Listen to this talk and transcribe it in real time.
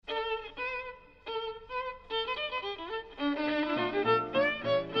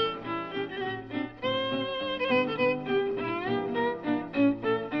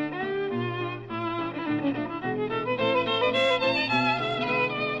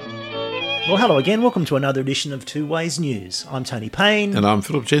Well, hello again. Welcome to another edition of Two Ways News. I'm Tony Payne. And I'm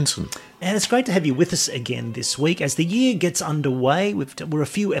Philip Jensen. And it's great to have you with us again this week. As the year gets underway, we're a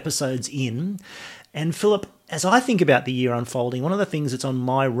few episodes in. And Philip, as I think about the year unfolding, one of the things that's on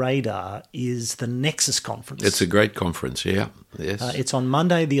my radar is the Nexus Conference. It's a great conference, yeah. Yes. It's on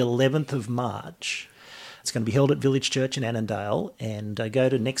Monday, the 11th of March. It's going to be held at Village Church in Annandale, and go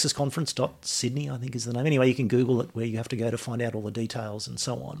to nexusconference.sydney, I think is the name. Anyway, you can Google it, where you have to go to find out all the details and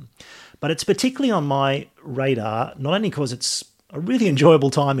so on. But it's particularly on my radar, not only because it's a really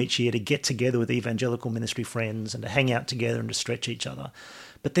enjoyable time each year to get together with evangelical ministry friends and to hang out together and to stretch each other,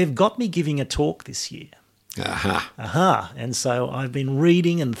 but they've got me giving a talk this year. Aha. And so I've been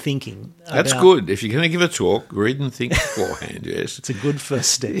reading and thinking. That's good. If you're going to give a talk, read and think beforehand, yes. It's a good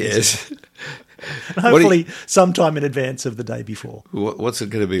first step. Yes. And hopefully sometime in advance of the day before. What's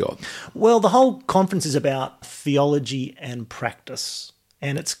it going to be on? Well, the whole conference is about theology and practice.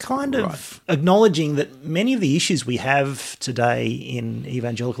 And it's kind of acknowledging that many of the issues we have today in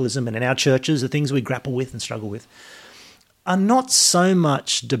evangelicalism and in our churches, the things we grapple with and struggle with, are not so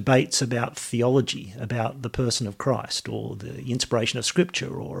much debates about theology, about the person of Christ or the inspiration of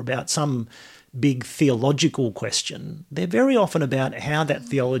Scripture or about some big theological question. They're very often about how that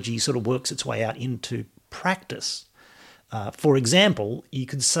theology sort of works its way out into practice. For example, you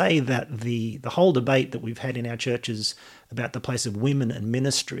could say that the whole debate that we've had in our churches about the place of women and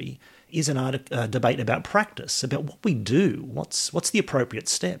ministry is a debate about practice, about what we do, what's the appropriate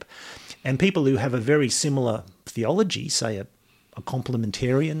step. And people who have a very similar theology, say a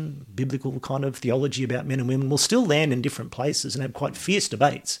complementarian, biblical kind of theology about men and women, will still land in different places and have quite fierce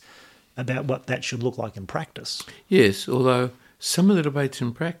debates about what that should look like in practice. Yes, although some of the debates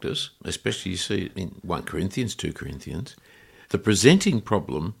in practice, especially you see in 1 Corinthians, 2 Corinthians, the presenting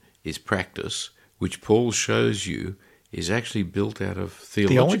problem is practice, which Paul shows you is actually built out of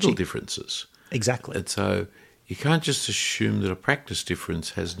theological differences. Exactly. And so you can't just assume that a practice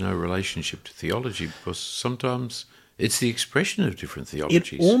difference has no relationship to theology, because sometimes it's the expression of different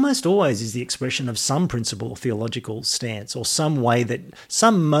theologies. It almost always is the expression of some principle or theological stance or some way that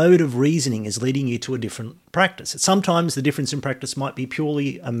some mode of reasoning is leading you to a different practice. Sometimes the difference in practice might be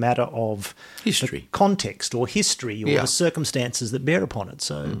purely a matter of history, context or history or the circumstances that bear upon it.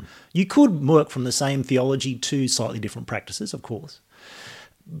 So you could work from the same theology to slightly different practices, of course.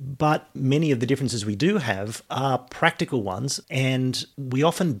 But many of the differences we do have are practical ones, and we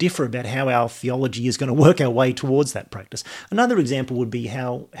often differ about how our theology is going to work our way towards that practice. Another example would be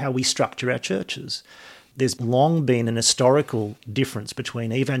how we structure our churches. There's long been an historical difference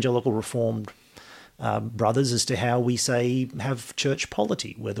between evangelical Reformed brothers as to how we say have church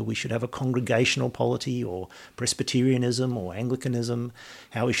polity, whether we should have a congregational polity or Presbyterianism or Anglicanism,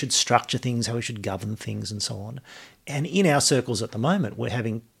 how we should structure things, how we should govern things and so on. And in our circles at the moment, we're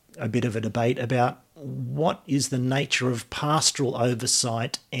having a bit of a debate about what is the nature of pastoral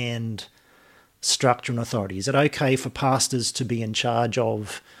oversight and structure and authority. Is it okay for pastors to be in charge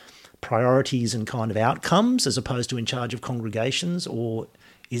of priorities and kind of outcomes as opposed to in charge of congregations, or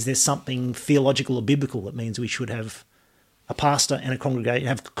is there something theological or biblical that means we should have a pastor and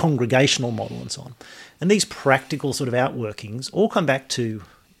have a congregational model and so on? And these practical sort of outworkings all come back to,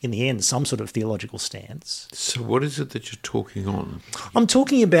 in the end, some sort of theological stance. So what is it that you're talking on? I'm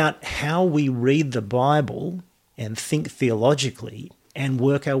talking about how we read the Bible and think theologically and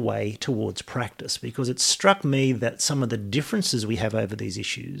work our way towards practice, because it struck me that some of the differences we have over these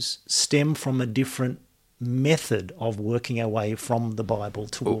issues stem from a different method of working our way from the Bible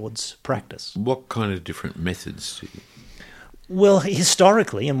towards practice. What kind of different methods do you? Well,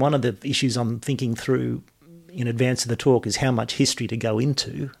 historically, and one of the issues I'm thinking through in advance of the talk is how much history to go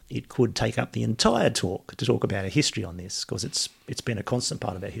into. It could take up the entire talk to talk about our history on this, because it's been a constant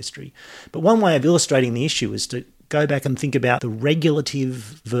part of our history. But one way of illustrating the issue is to go back and think about the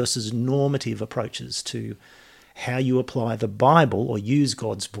regulative versus normative approaches to how you apply the Bible or use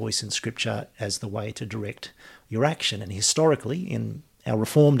God's voice in Scripture as the way to direct your action. And historically, in our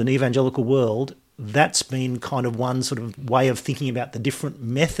Reformed and evangelical world, that's been kind of one sort of way of thinking about the different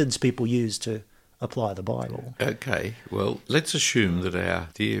methods people use to apply the Bible. Okay, well, let's assume that our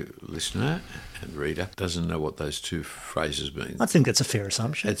dear listener and reader doesn't know what those two phrases mean. I think that's a fair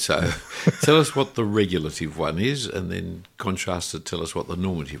assumption. And so tell us what the regulative one is, and then contrast it, tell us what the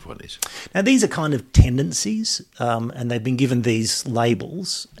normative one is. Now, these are kind of tendencies, and they've been given these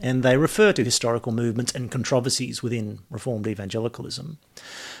labels, and they refer to historical movements and controversies within Reformed evangelicalism.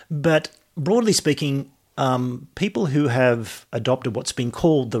 But broadly speaking, people who have adopted what's been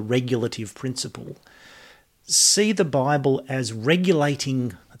called the regulative principle see the Bible as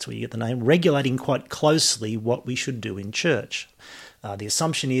regulating, that's where you get the name, regulating quite closely what we should do in church. The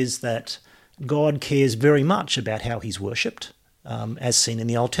assumption is that God cares very much about how he's worshipped, as seen in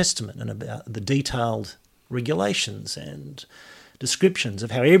the Old Testament, and about the detailed regulations and descriptions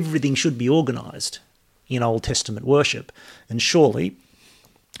of how everything should be organised in Old Testament worship. And surely,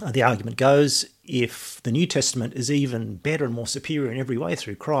 the argument goes, if the New Testament is even better and more superior in every way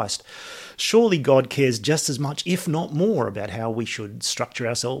through Christ, surely God cares just as much, if not more, about how we should structure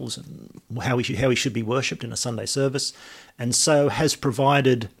ourselves and how we should be worshipped in a Sunday service, and so has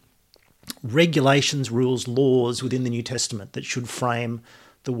provided regulations, rules, laws within the New Testament that should frame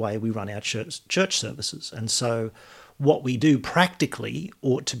the way we run our church services. And so what we do practically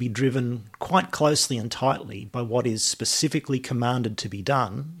ought to be driven quite closely and tightly by what is specifically commanded to be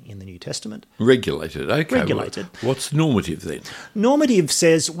done in the New Testament. Regulated, okay. Regulated. Well, what's normative then? Normative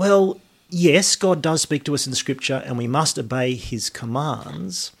says, well, yes, God does speak to us in Scripture and we must obey his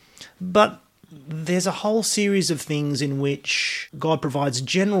commands, but there's a whole series of things in which God provides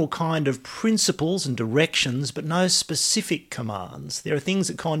general kind of principles and directions, but no specific commands. There are things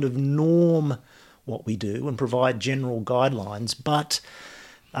that kind of norm what we do and provide general guidelines, but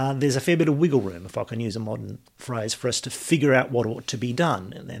there's a fair bit of wiggle room, if I can use a modern phrase, for us to figure out what ought to be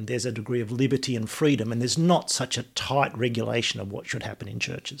done. And there's a degree of liberty and freedom, and there's not such a tight regulation of what should happen in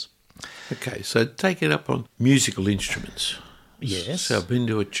churches. Okay, so take it up on musical instruments. Yes. So I've been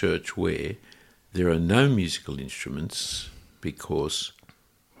to a church where there are no musical instruments because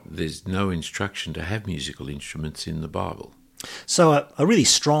there's no instruction to have musical instruments in the Bible. So a really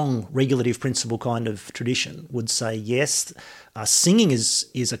strong regulative principle kind of tradition would say, yes, singing is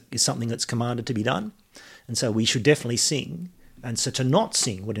something that's commanded to be done, and so we should definitely sing, and so to not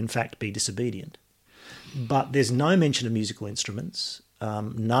sing would in fact be disobedient. But there's no mention of musical instruments.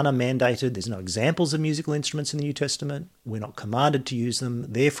 None are mandated. There's no examples of musical instruments in the New Testament. We're not commanded to use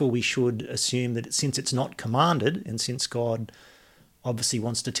them. Therefore, we should assume that since it's not commanded, and since God obviously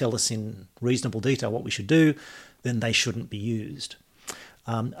wants to tell us in reasonable detail what we should do, then they shouldn't be used.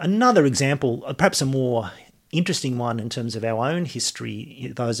 Another example, perhaps a more interesting one in terms of our own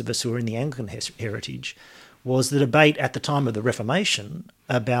history, those of us who are in the Anglican heritage, was the debate at the time of the Reformation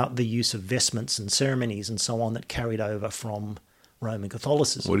about the use of vestments and ceremonies and so on that carried over from Roman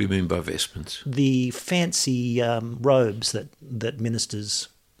Catholicism. What do you mean by vestments? The fancy robes that ministers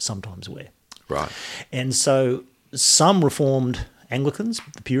sometimes wear. Right. And so some Reformed Anglicans,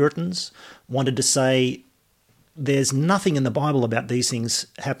 the Puritans, wanted to say there's nothing in the Bible about these things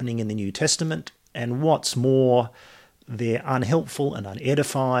happening in the New Testament, and what's more, they're unhelpful and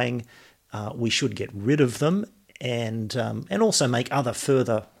unedifying. We should get rid of them and also make other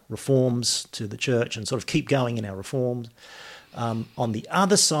further reforms to the church and sort of keep going in our reforms. On the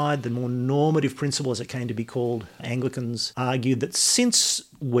other side, the more normative principle, as it came to be called, Anglicans argued that since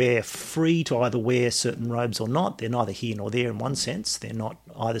we're free to either wear certain robes or not, they're neither here nor there in one sense, they're not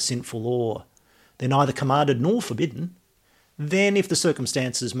either sinful or they're neither commanded nor forbidden, then if the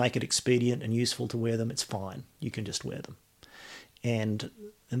circumstances make it expedient and useful to wear them, it's fine. You can just wear them. And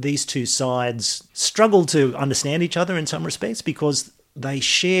these two sides struggled to understand each other in some respects because they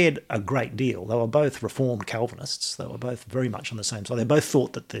shared a great deal. They were both Reformed Calvinists. They were both very much on the same side. They both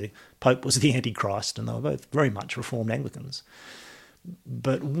thought that the Pope was the Antichrist, and they were both very much Reformed Anglicans.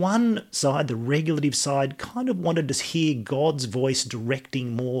 But one side, the regulative side, kind of wanted to hear God's voice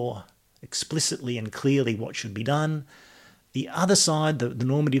directing more explicitly and clearly what should be done. The other side, the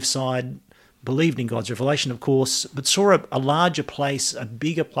normative side, believed in God's revelation, of course, but saw a larger place, a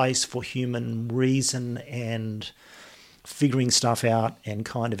bigger place for human reason and figuring stuff out and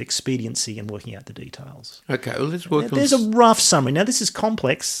kind of expediency and working out the details. Okay, well, let's work on... There's a rough summary. Now, this is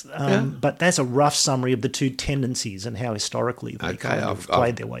complex, but that's a rough summary of the two tendencies and how historically they have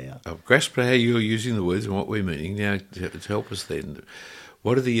played their way out. I've grasped how you're using the words and what we're meaning. Now, to help us then,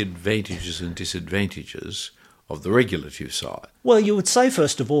 what are the advantages and disadvantages of the regulative side? Well, you would say,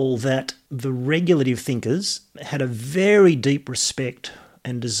 first of all, that the regulative thinkers had a very deep respect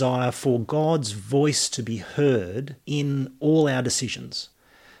and desire for God's voice to be heard in all our decisions.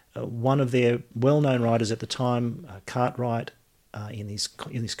 One of their well-known writers at the time, Cartwright, in his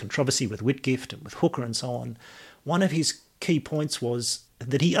controversy with Whitgift and with Hooker and so on, one of his key points was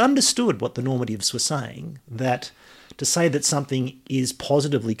that he understood what the normatives were saying, that to say that something is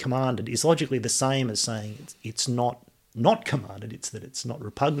positively commanded is logically the same as saying it's not commanded, it's that it's not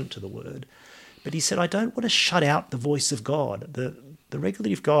repugnant to the word. But he said, I don't want to shut out the voice of God. The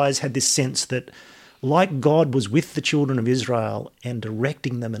regulative guys had this sense that like God was with the children of Israel and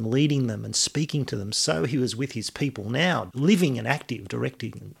directing them and leading them and speaking to them, so he was with his people now, living and active,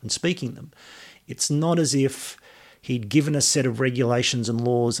 directing and speaking them. It's not as if He'd given a set of regulations and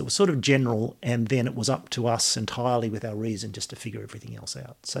laws that were sort of general, and then it was up to us entirely with our reason just to figure everything else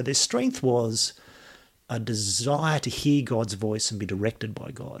out. So their strength was a desire to hear God's voice and be directed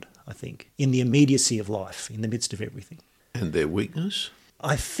by God, I think, in the immediacy of life, in the midst of everything. And their weakness?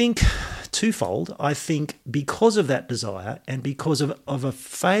 I think twofold. I think because of that desire and because of a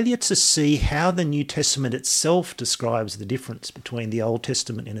failure to see how the New Testament itself describes the difference between the Old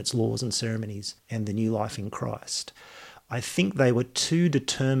Testament and its laws and ceremonies and the new life in Christ, I think they were too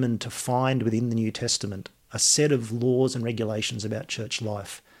determined to find within the New Testament a set of laws and regulations about church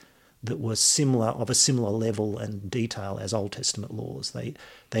life that were similar, of a similar level and detail as Old Testament laws. They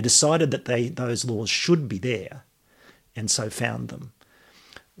decided that those laws should be there, and so found them.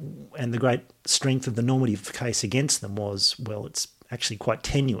 And the great strength of the normative case against them was, well, it's actually quite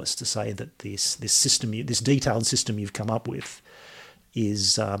tenuous to say that this system, this detailed system you've come up with,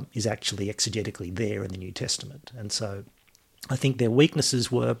 is actually exegetically there in the New Testament. And so I think their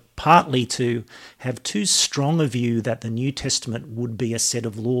weaknesses were partly to have too strong a view that the New Testament would be a set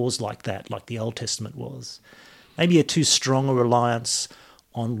of laws like that, like the Old Testament was. Maybe a too strong a reliance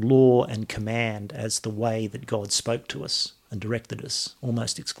on law and command as the way that God spoke to us and directed us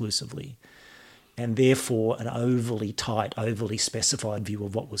almost exclusively, and therefore an overly tight, overly specified view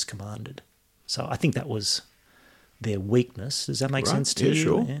of what was commanded. So I think that was their weakness. Does that make sense to you?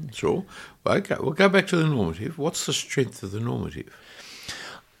 Sure, Ian? sure. Okay, we'll go back to the normative. What's the strength of the normative?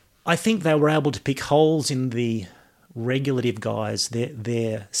 I think they were able to pick holes in the regulative guise,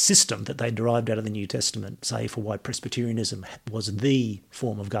 their system that they derived out of the New Testament, say for why Presbyterianism was the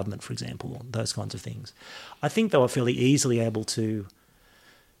form of government, for example, or those kinds of things. I think they were fairly easily able to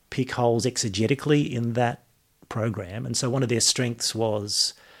pick holes exegetically in that program, and so one of their strengths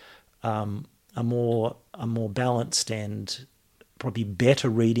was a more balanced and probably better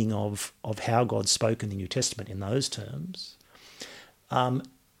reading of how God spoke in the New Testament in those terms.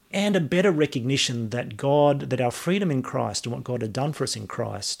 And a better recognition that our freedom in Christ and what God had done for us in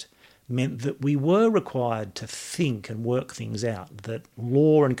Christ meant that we were required to think and work things out, that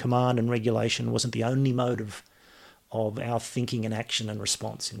law and command and regulation wasn't the only mode of our thinking and action and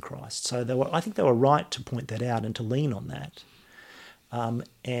response in Christ. So I think they were right to point that out and to lean on that,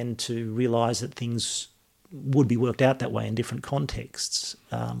 and to realise that things would be worked out that way in different contexts.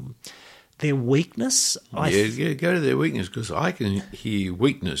 Their weakness... Go to their weakness, because I can hear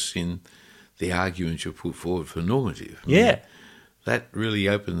weakness in the arguments you put forward for normative. Yeah. That really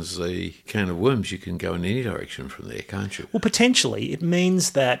opens the can of worms. You can go in any direction from there, can't you? Well, potentially. It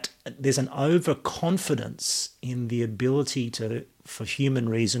means that there's an overconfidence in the ability for human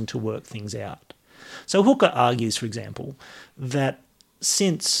reason to work things out. So Hooker argues, for example, that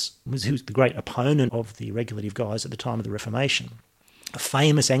since he was the great opponent of the regulative guise at the time of the Reformation, a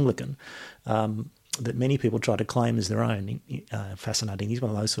famous Anglican that many people try to claim as their own. Fascinating. He's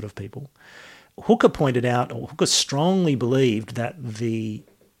one of those sort of people. Hooker strongly believed that the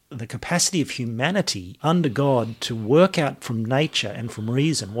capacity of humanity under God to work out from nature and from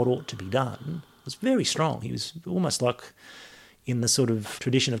reason what ought to be done was very strong. He was almost like in the sort of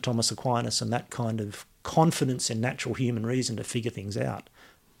tradition of Thomas Aquinas and that kind of confidence in natural human reason to figure things out.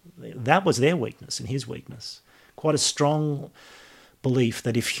 That was their weakness and his weakness. Quite a strong belief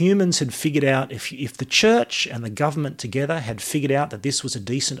that if humans had figured out, if the church and the government together had figured out that this was a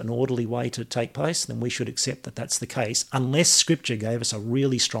decent and orderly way to take place, then we should accept that that's the case, unless Scripture gave us a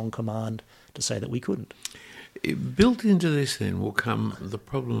really strong command to say that we couldn't. Built into this then will come the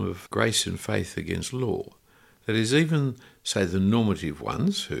problem of grace and faith against law. That is, even, say, the normative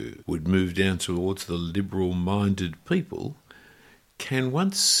ones who would move down towards the liberal-minded people can,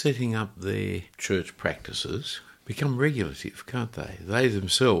 once setting up their church practices, become regulative, can't they? They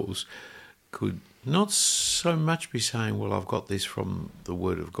themselves could not so much be saying, well, I've got this from the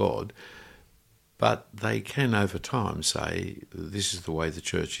Word of God, but they can over time say, this is the way the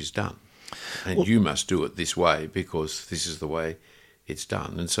church is done. And you must do it this way because this is the way it's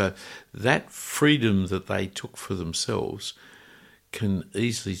done. And so that freedom that they took for themselves can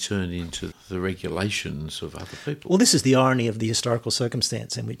easily turn into the regulations of other people. Well, this is the irony of the historical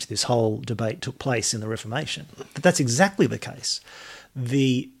circumstance in which this whole debate took place in the Reformation. But that's exactly the case.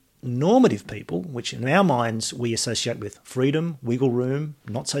 The normative people, which in our minds we associate with freedom, wiggle room,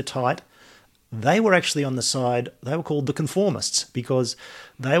 not so tight, they were actually on the side, they were called the conformists, because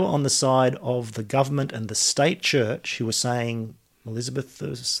they were on the side of the government and the state church who were saying, Elizabeth I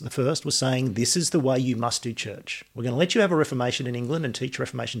was saying, this is the way you must do church. We're going to let you have a Reformation in England and teach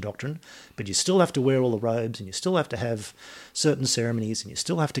Reformation doctrine, but you still have to wear all the robes and you still have to have certain ceremonies and you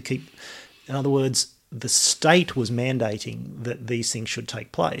still have to keep... In other words, the state was mandating that these things should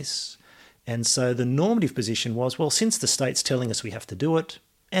take place, And so the normative position was, well, since the state's telling us we have to do it,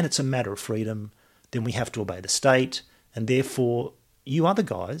 and it's a matter of freedom, then we have to obey the state, and therefore you other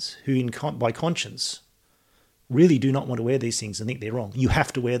guys who by conscience really do not want to wear these things and think they're wrong, you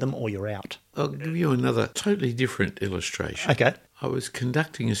have to wear them or you're out. I'll give you another totally different illustration. Okay. I was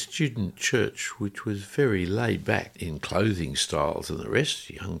conducting a student church which was very laid back in clothing styles and the rest,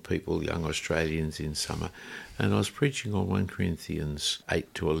 young people, young Australians in summer, and I was preaching on 1 Corinthians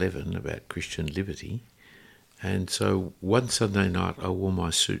 8 to 11 about Christian liberty, and so one Sunday night I wore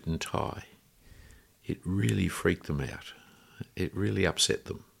my suit and tie. It really freaked them out. It really upset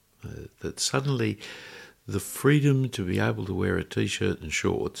them. That suddenly the freedom to be able to wear a T-shirt and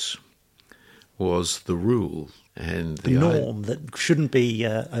shorts was the rule and the norm that shouldn't be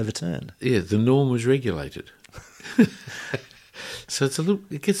overturned. Yeah, the norm was regulated. So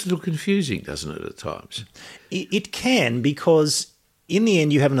it gets a little confusing, doesn't it, at times? It can, because in the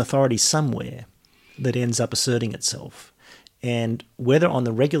end you have an authority somewhere that ends up asserting itself. And whether on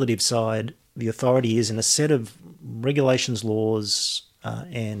the regulative side the authority is in a set of regulations, laws,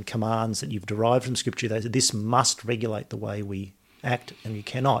 and commands that you've derived from Scripture, that this must regulate the way we act, and you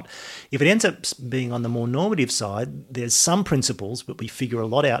cannot. If it ends up being on the more normative side, there's some principles, but we figure a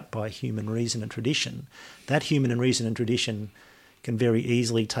lot out by human reason and tradition. That human and reason and tradition can very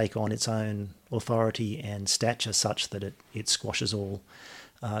easily take on its own authority and stature such that it squashes all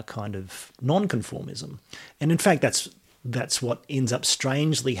kind of non-conformism. And in fact, that's what ends up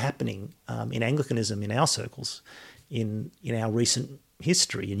strangely happening in Anglicanism in our circles, in our recent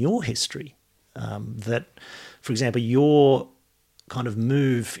history, in your history. That, for example, your kind of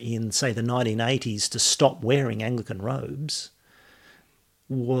move in, say, the 1980s to stop wearing Anglican robes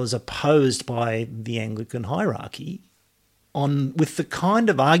was opposed by the Anglican hierarchy with the kind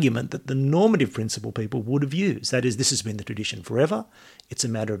of argument that the normative principle people would have used. That is, this has been the tradition forever. It's a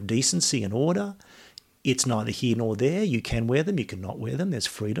matter of decency and order. It's neither here nor there. You can wear them, you cannot wear them. There's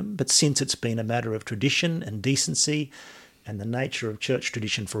freedom. But since it's been a matter of tradition and decency and the nature of church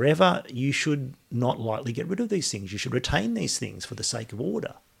tradition forever, you should not lightly get rid of these things. You should retain these things for the sake of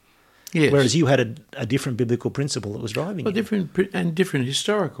order. Yes. Whereas you had a different biblical principle that was driving you. Different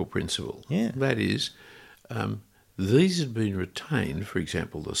historical principle. Yeah. That is, these had been retained, for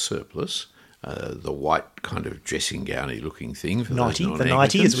example, the surplice, the white kind of dressing gowny looking thing. For nightie, those the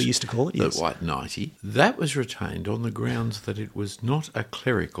nightie as we used to call it, yes. The white nightie. That was retained on the grounds that it was not a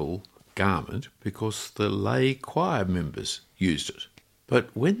clerical garment because the lay choir members used it. But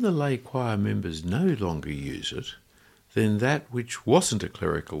when the lay choir members no longer use it, then that which wasn't a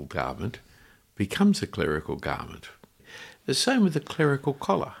clerical garment becomes a clerical garment. The same with the clerical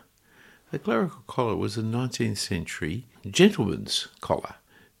collar. The clerical collar was a 19th century gentleman's collar.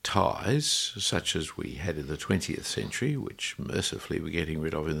 Ties, such as we had in the 20th century, which mercifully we're getting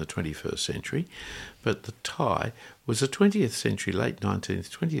rid of in the 21st century, but the tie was a 20th century, late 19th,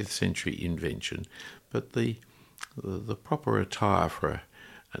 20th century invention, but the proper attire for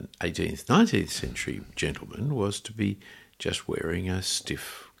an 18th, 19th century gentleman was to be just wearing a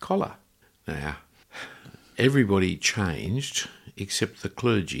stiff collar. Now, everybody changed except the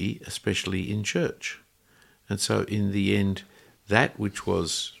clergy, especially in church. And so in the end, that which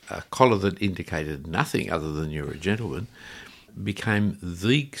was a collar that indicated nothing other than you're a gentleman became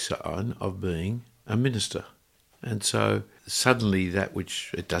the sign of being a minister. And so suddenly that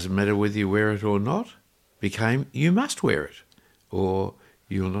which, it doesn't matter whether you wear it or not, became you must wear it or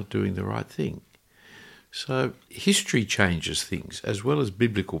you're not doing the right thing. So history changes things as well as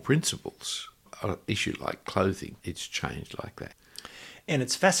biblical principles. An issue like clothing, it's changed like that. And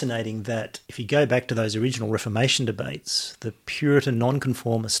it's fascinating that if you go back to those original Reformation debates, the Puritan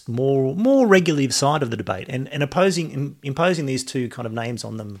nonconformist, more regulative side of the debate, and imposing these two kind of names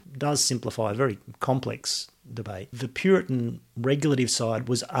on them does simplify a very complex debate. The Puritan regulative side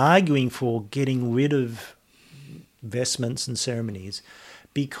was arguing for getting rid of vestments and ceremonies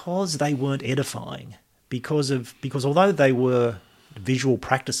because they weren't edifying. Because although they were visual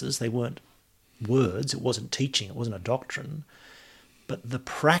practices, they weren't words, it wasn't teaching, it wasn't a doctrine. But the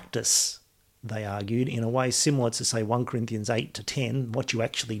practice, they argued, in a way similar to, say, 1 Corinthians 8 to 10, what you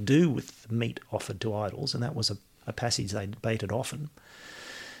actually do with meat offered to idols, and that was a passage they debated often.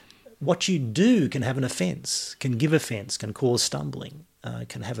 What you do can have an offence, can give offence, can cause stumbling,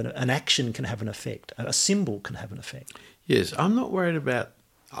 can have an action can have an effect, a symbol can have an effect. Yes, I'm not worried about,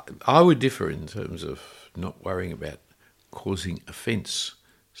 I would differ in terms of not worrying about causing offence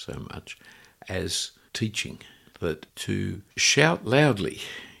so much as teaching. That to shout loudly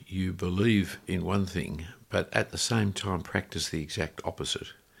you believe in one thing, but at the same time practice the exact opposite,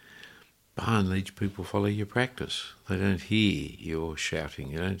 by and large, people follow your practice. They don't hear your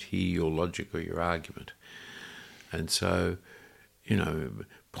shouting. They don't hear your logic or your argument. And so,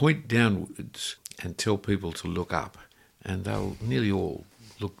 point downwards and tell people to look up, and they'll nearly all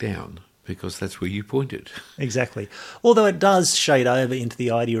look down because that's where you pointed. Exactly. Although it does shade over into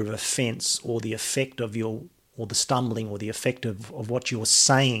the idea of offence or the effect of or the stumbling or the effect of what you're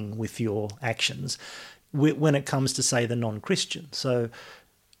saying with your actions when it comes to, say, the non-Christian. So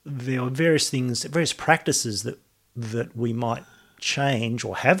there are various things, various practices that we might change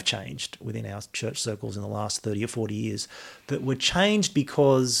or have changed within our church circles in the last 30 or 40 years that were changed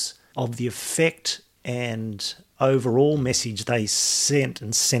because of the effect and overall message they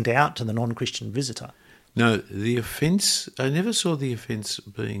sent out to the non-Christian visitor. No, the offence, I never saw the offence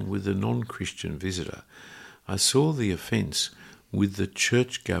being with the non-Christian visitor. I saw the offence with the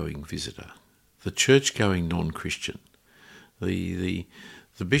church-going visitor, the church-going non-Christian, the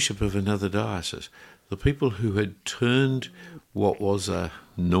bishop of another diocese, the people who had turned what was a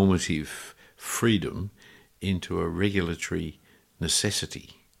normative freedom into a regulatory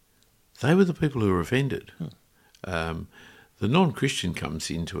necessity. They were the people who were offended. The non-Christian comes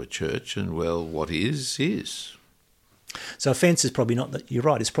into a church and, well, what is, is. So offence is probably not, you're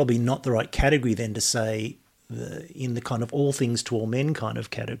right, it's probably not the right category then to say in the kind of all things to all men kind of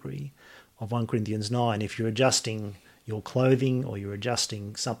category of 1 Corinthians 9, if you're adjusting your clothing or you're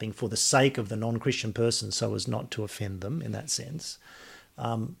adjusting something for the sake of the non-Christian person so as not to offend them in that sense,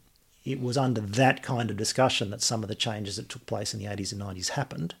 it was under that kind of discussion that some of the changes that took place in the 80s and 90s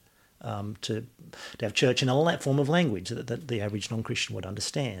happened. To have church in a form of language that the average non-Christian would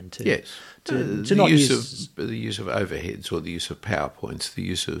understand. The use of overheads or the use of PowerPoints, the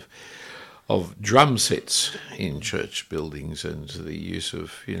use of drum sets in church buildings and the use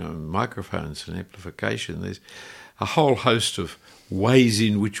of microphones and amplification. There's a whole host of ways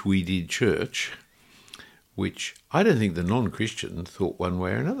in which we did church, which I don't think the non-Christian thought one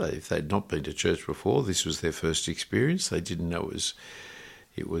way or another. If they'd not been to church before, this was their first experience. They didn't know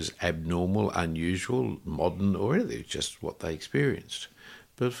it was abnormal, unusual, modern, or anything. It was just what they experienced.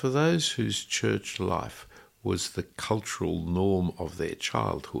 But for those whose church life was the cultural norm of their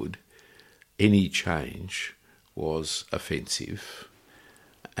childhood, any change was offensive,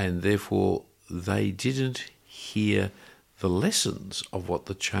 and therefore they didn't hear the lessons of what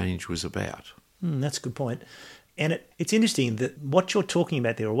the change was about. That's a good point. And it's interesting that what you're talking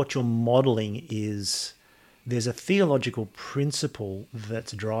about there, or what you're modelling, is there's a theological principle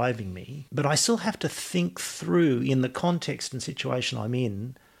that's driving me, but I still have to think through, in the context and situation I'm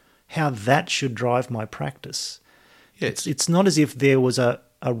in, how that should drive my practice. Yes. It's not as if there was a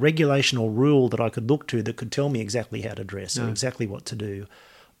regulation or rule that I could look to that could tell me exactly how to dress or exactly what to do.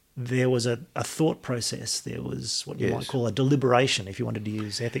 There was a thought process. There was what you might call a deliberation, if you wanted to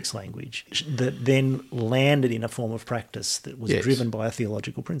use ethics language, that then landed in a form of practice that was driven by a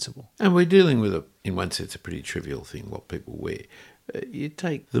theological principle. And we're dealing with, in one sense, a pretty trivial thing, what people wear. You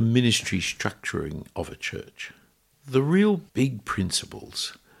take the ministry structuring of a church. The real big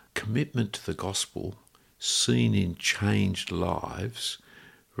principles, commitment to the gospel, seen in changed lives,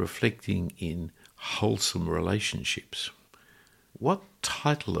 reflecting in wholesome relationships. What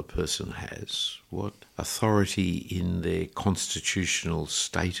title a person has, what authority in their constitutional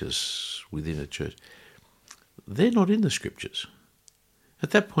status within a church, they're not in the scriptures.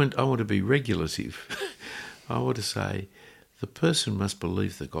 At that point, I want to be regulative. I want to say the person must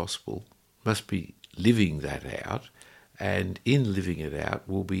believe the gospel, must be living that out, and in living it out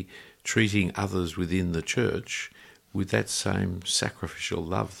will be treating others within the church with that same sacrificial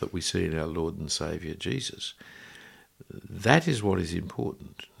love that we see in our Lord and Saviour Jesus. That is what is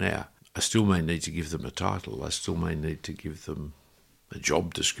important. Now, I still may need to give them a title. I still may need to give them a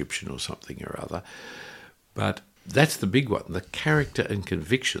job description or something or other. But that's the big one. The character and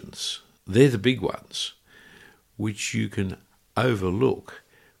convictions, they're the big ones, which you can overlook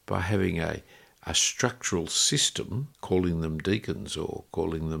by having a structural system, calling them deacons or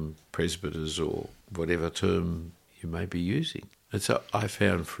calling them presbyters or whatever term you may be using. And so I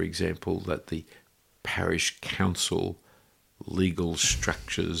found, for example, that the parish council legal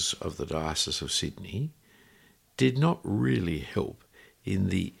structures of the Diocese of Sydney did not really help in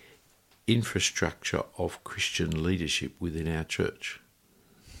the infrastructure of Christian leadership within our church.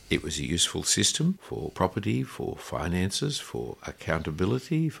 It was a useful system for property, for finances, for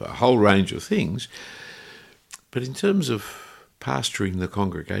accountability, for a whole range of things. But in terms of pastoring the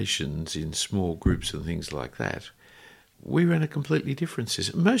congregations in small groups and things like that, we ran a completely different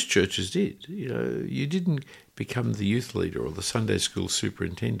system. Most churches did. You didn't become the youth leader or the Sunday school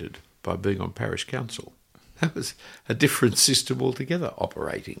superintendent by being on parish council. That was a different system altogether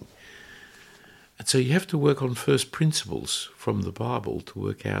operating. And so you have to work on first principles from the Bible to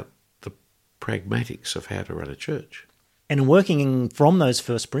work out the pragmatics of how to run a church. And working from those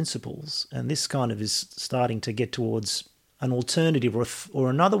first principles, and this kind of is starting to get towards an alternative or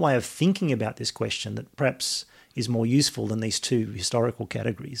another way of thinking about this question that perhaps is more useful than these two historical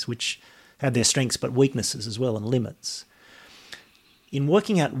categories, which have their strengths but weaknesses as well and limits. In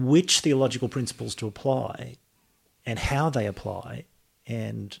working out which theological principles to apply and how they apply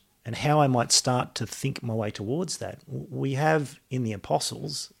and how I might start to think my way towards that, we have in the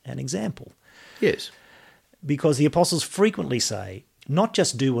apostles an example. Yes. Because the apostles frequently say, not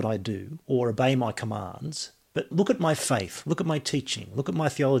just do what I do or obey my commands, but look at my faith, look at my teaching, look at my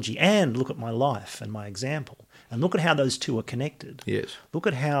theology, and look at my life and my example. And look at how those two are connected. Yes. Look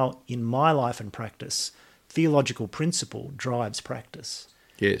at how, in my life and practice, theological principle drives practice.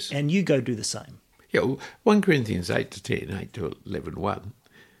 Yes. And you go do the same. Yeah, well, 1 Corinthians 8 to 10, 8 to 11, 1.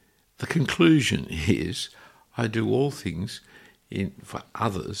 The conclusion is, I do all things for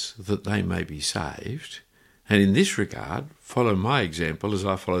others that they may be saved, and in this regard, follow my example as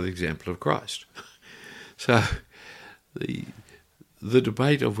I follow the example of Christ. So the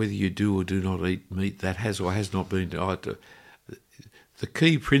debate of whether you do or do not eat meat, that has or has not been denied. The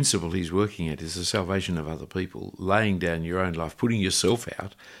key principle he's working at is the salvation of other people, laying down your own life, putting yourself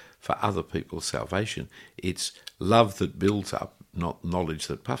out for other people's salvation. It's love that builds up, not knowledge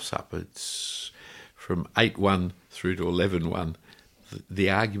that puffs up. It's from 8.1 through to 11.1. The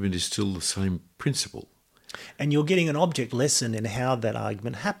argument is still the same principle. And you're getting an object lesson in how that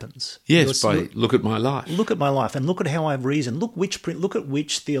argument happens. Yes, look at my life. Look at my life and look at how I've reasoned. Look at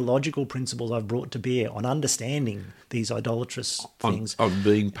which theological principles I've brought to bear on understanding these idolatrous things. On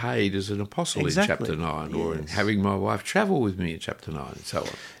being paid as an apostle Exactly. in chapter 9, Yes. or in having my wife travel with me in chapter 9, and so on.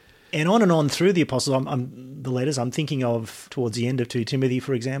 And on through the apostles, the letters, I'm thinking of towards the end of 2 Timothy,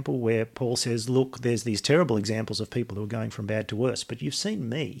 for example, where Paul says, look, there's these terrible examples of people who are going from bad to worse, but you've seen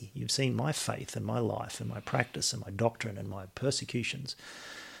me, you've seen my faith and my life and my practice and my doctrine and my persecutions.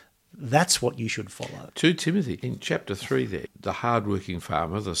 That's what you should follow. 2 Timothy, in chapter 3 there, the hard-working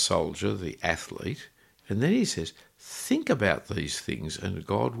farmer, the soldier, the athlete, and then he says, think about these things and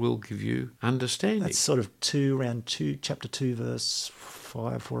God will give you understanding. That's sort of chapter 2, verse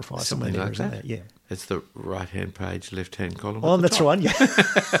 4 or 5. Something like that. Yeah. It's the right-hand page, left-hand column. Oh, that's top. right,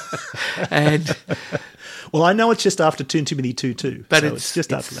 yeah. And well, I know it's just after 2 Timothy 2:2. But so it's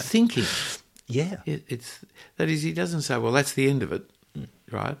just after that. Thinking. Yeah. That is, he doesn't say, well, that's the end of it,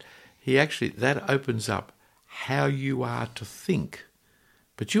 right? He actually, that opens up how you are to think.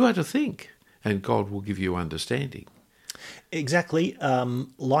 But you are to think, and God will give you understanding. Exactly.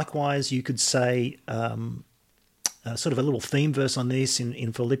 Likewise, you could say sort of a little theme verse on this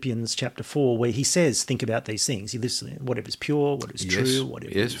in Philippians chapter 4, where he says, think about these things. He lists whatever is pure, what is true,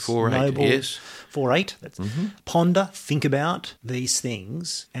 whatever is 4:8, noble. yes. 4:8. That's Ponder, think about these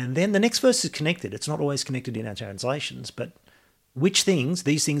things. And then the next verse is connected. It's not always connected in our translations, but which things,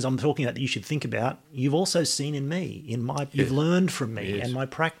 these things I'm talking about that you should think about, you've also seen in me, you've learned from me and my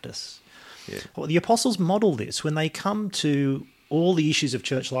practice. Yeah. Well, the apostles model this when they come to all the issues of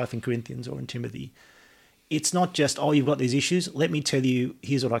church life in Corinthians or in Timothy. It's not just, you've got these issues. Let me tell you,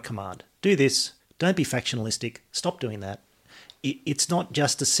 here's what I command. Do this. Don't be factionalistic. Stop doing that. It's not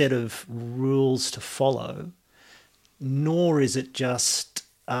just a set of rules to follow, nor is it just,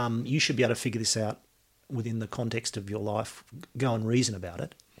 you should be able to figure this out within the context of your life. Go and reason about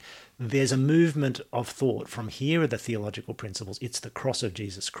it. There's a movement of thought from here are the theological principles. It's the cross of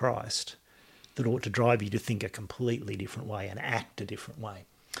Jesus Christ that ought to drive you to think a completely different way and act a different way.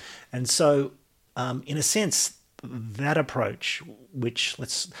 And so, in a sense, that approach, which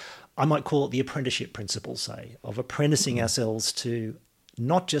I might call it the apprenticeship principle, say, of apprenticing ourselves to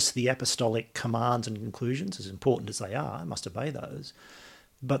not just the apostolic commands and conclusions, as important as they are, I must obey those,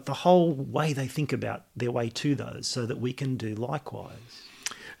 but the whole way they think about their way to those so that we can do likewise.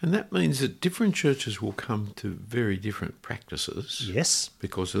 And that means that different churches will come to very different practices. Yes.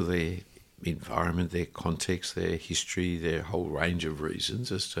 Because of their environment, their context, their history, their whole range of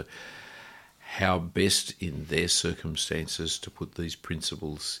reasons as to how best in their circumstances to put these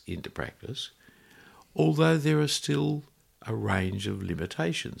principles into practice, although there are still a range of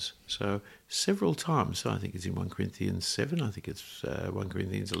limitations. So several times, I think it's in 1 Corinthians 7, I think it's 1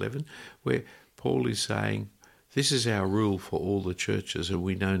 Corinthians 11, where Paul is saying, this is our rule for all the churches and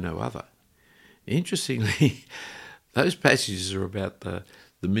we know no other. Interestingly, those passages are about the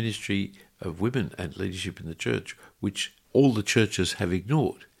ministry of women and leadership in the church, which all the churches have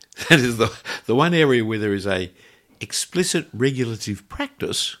ignored. That is the one area where there is a explicit regulative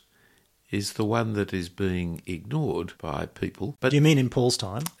practice is the one that is being ignored by people. But do you mean in Paul's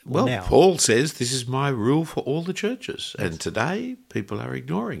time? Well, now? Paul says this is my rule for all the churches. Yes. And today, people are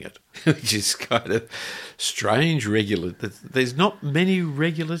ignoring it, which is kind of strange. There's not many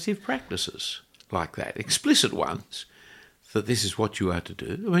regulative practices like that, explicit ones, that this is what you are to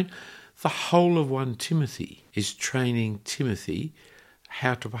do. I mean, the whole of 1 Timothy is training Timothy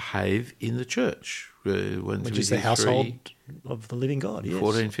how to behave in the church. Which is the household of the living God, yes.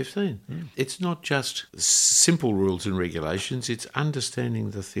 14, 15. It's not just simple rules and regulations, it's understanding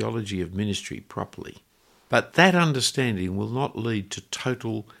the theology of ministry properly. But that understanding will not lead to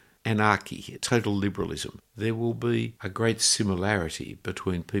total anarchy, total liberalism. There will be a great similarity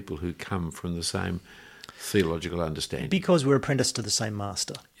between people who come from the same theological understanding. Because we're apprenticed to the same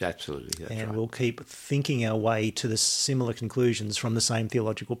master. Absolutely, that's and right. We'll keep thinking our way to the similar conclusions from the same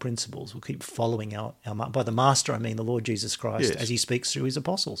theological principles. We'll keep following our by the master, I mean the Lord Jesus Christ, yes. as he speaks through his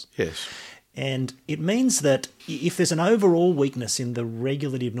apostles. Yes. And it means that if there's an overall weakness in the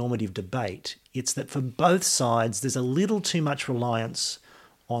regulative normative debate, it's that for both sides there's a little too much reliance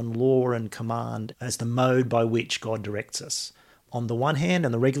on law and command as the mode by which God directs us. On the one hand,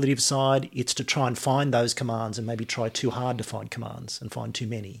 on the regulative side, it's to try and find those commands and maybe try too hard to find commands and find too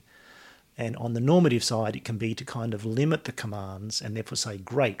many. And on the normative side, it can be to kind of limit the commands and therefore say,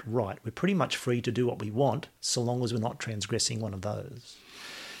 great, right, we're pretty much free to do what we want so long as we're not transgressing one of those.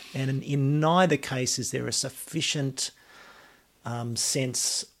 And in neither case is there a sufficient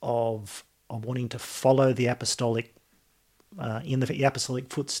sense of wanting to follow the apostolic in the apostolic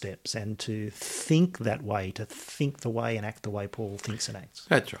footsteps and to think that way, to think the way and act the way Paul thinks and acts.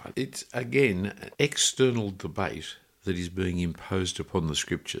 That's right. It's, again, an external debate that is being imposed upon the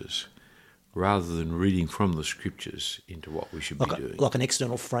Scriptures rather than reading from the Scriptures into what we should be doing. Like an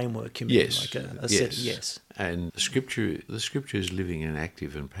external framework, you mean? Yes. Like a yes. set, yes. And the Scripture is living and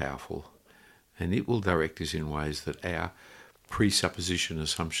active and powerful, and it will direct us in ways that our presupposition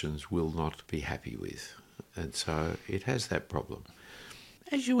assumptions will not be happy with. And so it has that problem.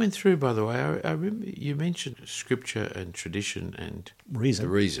 As you went through, by the way, I remember you mentioned Scripture and tradition and reason.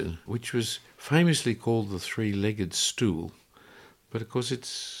 The reason, which was famously called the three-legged stool. But of course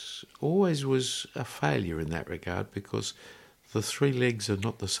it's always was a failure in that regard because the three legs are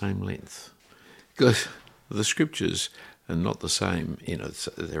not the same length. Because the Scriptures are not the same in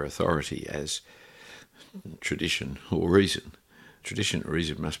their authority as tradition or reason. Tradition or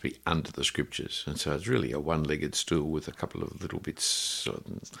reason must be under the Scriptures, and so it's really a one-legged stool with a couple of little bits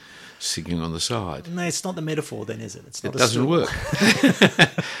sitting on the side. No, it's not the metaphor then, is it? It's not it doesn't stool. work.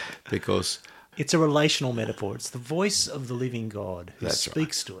 Because it's a relational metaphor. It's the voice of the living God who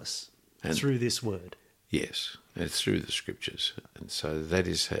speaks to us through this word. Yes, it's through the Scriptures. And so that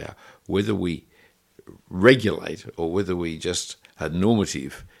is how, whether we regulate or whether we just are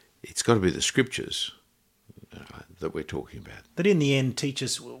normative, it's got to be the Scriptures that we're talking about. That in the end teach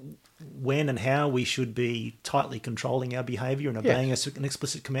us when and how we should be tightly controlling our behaviour and obeying an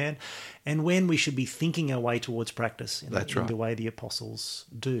explicit command, and when we should be thinking our way towards practice in the way the apostles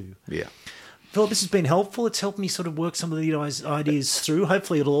do. Yeah. Philip, this has been helpful. It's helped me sort of work some of these ideas through.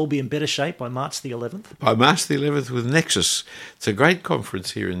 Hopefully it'll all be in better shape by March the 11th. By March the 11th with Nexus. It's a great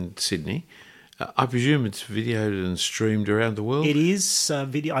conference here in Sydney. I presume it's videoed and streamed around the world? It is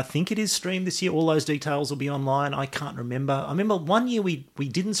video. I think it is streamed this year. All those details will be online. I can't remember. I remember one year we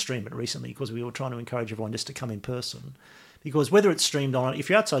didn't stream it recently because we were trying to encourage everyone just to come in person. Because whether it's streamed on, if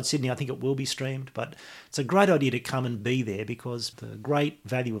you're outside Sydney, I think it will be streamed. But it's a great idea to come and be there because the great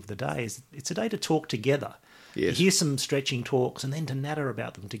value of the day is it's a day to talk together. Yes. To hear some stretching talks and then to natter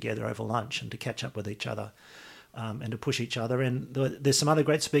about them together over lunch and to catch up with each other. And to push each other. And there's some other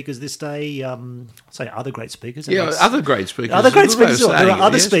great speakers this day. Say other great speakers. Yeah, other great speakers. Other great speakers. There are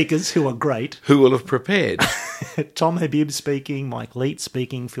other speakers who are great. Who will have prepared. Tom Habib speaking, Mike Leet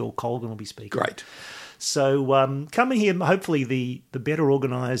speaking, Phil Colgan will be speaking. Great. So come and hear, hopefully, the better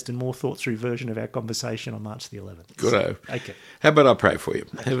organised and more thought-through version of our conversation on March the 11th. Good-o. Okay. How about I pray for you?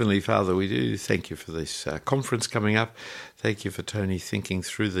 Okay. Heavenly Father, we do thank you for this conference coming up. Thank you for Tony thinking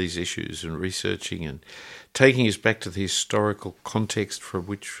through these issues and researching and taking us back to the historical context from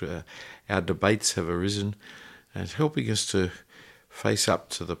which our debates have arisen and helping us to face up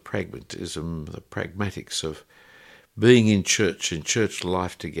to the pragmatism, the pragmatics of being in church and church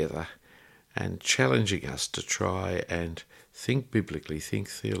life together, and challenging us to try and think biblically, think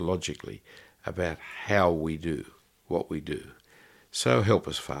theologically about how we do what we do. So help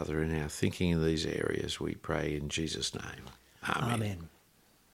us, Father, in our thinking in these areas, we pray in Jesus' name. Amen. Amen.